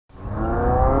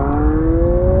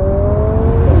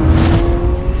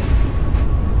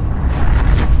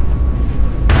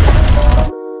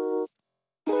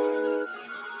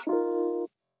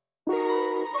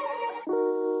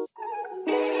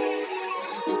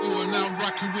On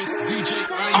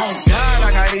God,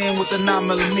 I got in with the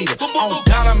 9mm. On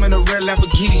God, I'm in a red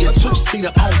Lamborghini, a two-seater.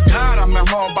 On God, I'm in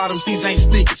hard bottoms, these ain't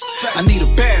sneakers. I need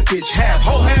a bad bitch, half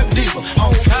hoe, half diva.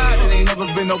 On God, it ain't never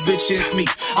been no bitch in me.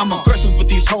 I'm aggressive with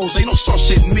these hoes, ain't no soft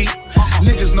shit in me.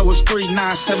 Niggas know it's 3,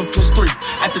 9, 7 plus 3.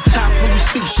 At the top, who you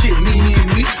see shit, me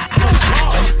and me.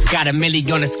 Got a milli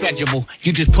on the schedule.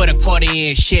 You just put a quarter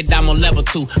in, shit, I'm on level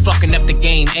 2. Fucking up the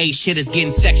game, shit is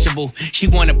getting sexual. She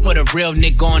wanna put a real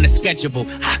nigga on the schedule.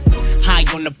 High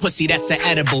on the pussy, that's an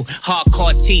edible.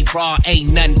 Hardcore T, raw,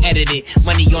 ain't nothing edited.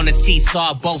 Money on the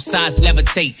seesaw, both sides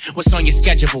levitate. What's on your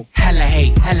schedule? Hella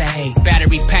hate, hella hate.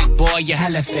 Battery pack, boy, you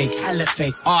hella fake, hella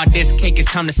fake. All this cake,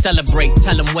 it's time to celebrate.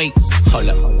 Tell them wait, hold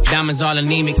up. Diamonds all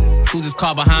anemic. Who's this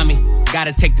car behind me?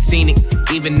 Gotta take the scenic.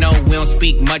 Even though we don't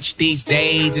speak much these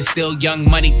days, it's still young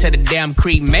money to the damn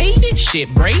cremated. Shit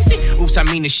brazy. Oops, I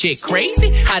mean the shit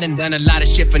crazy. I done a lot of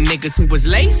shit for niggas who was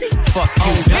lazy. Fuck you.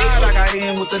 On God, I got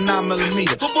in with the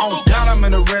 9mm. On God, I'm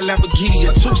in a red Lamborghini,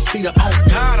 a two-seater. On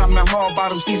God, I'm in hard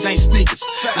bottoms, these ain't sneakers.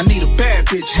 I need a bad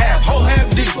bitch, half hoe, half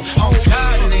diva. On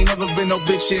God, it ain't never been no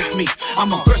bitch in me.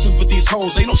 I'm aggressive with these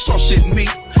hoes, ain't no soft shit in me.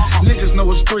 Niggas know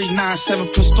it's 3, 9, 7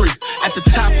 plus 3. At the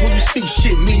top, who you see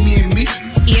shit, me and me.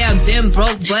 Yeah, I've been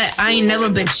broke, but I ain't never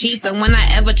been cheap. And when I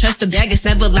ever touch the bag, it's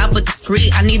never loud but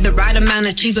discreet. I need the right amount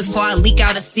of cheese before I leak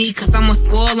out a seed. Cause I'ma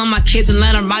spoil on my kids and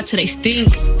let them rot till they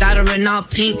stink. Daughter in all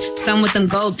pink, some with them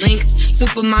gold links.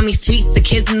 Super mommy sweets, the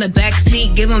kids in the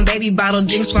backseat. Give them baby bottle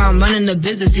drinks while I'm running the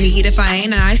business meet. If I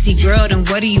ain't an icy girl, then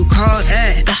what do you call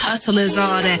that? The hustle is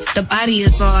all that, the body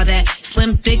is all that.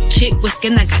 Slim, thick chick with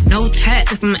skin that got no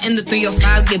tats. If I'm in the 3 or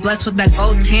 5, get blessed with that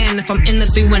gold tan. If I'm in the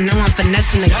 3 when no, I'm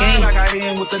finessing the game. I got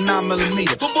in with the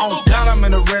 9mm. On God, I'm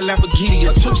in a red Lamborghini,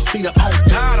 a two-seater. On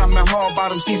God, I'm in hard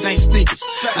bottoms, these ain't sneakers.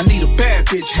 I need a bad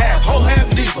bitch, half hoe, half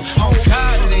diva. On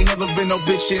God, it ain't never been no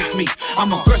bitch in me.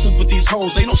 I'm aggressive with these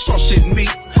hoes, ain't no soft shit in me.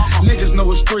 Niggas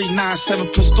know it's 3, 9, 7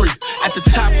 plus 3. At the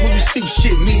top, who you see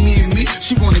shit, me and me.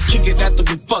 She wanna kick it after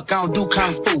we fuck, I don't do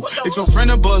kung fu. If your friend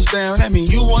a bust down, that mean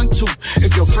you want to.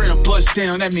 If your friend a bust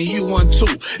down, that mean you want to.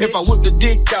 If I whip the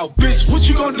dick out, bitch, what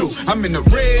you gonna do? I'm in the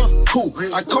red coupe,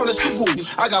 I call it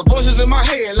Saweetie. I got voices in my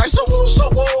head like so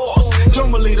woo.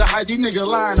 Don't believe the hype, these niggas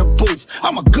lie in the booth.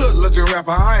 I'm a good looking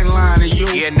rapper, I ain't lying to you.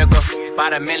 Yeah, nigga,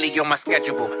 about a milli on my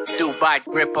schedule. Dubai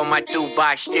grip on my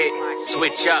Dubai shit.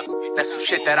 Switch up, that's some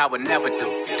shit that I would never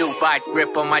do. Dubai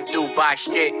grip on my Dubai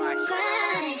shit.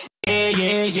 Yeah,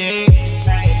 yeah, yeah.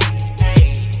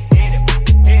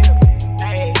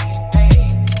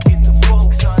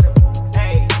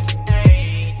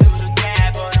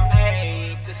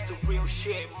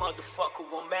 Motherfucker,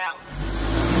 I'm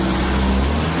out.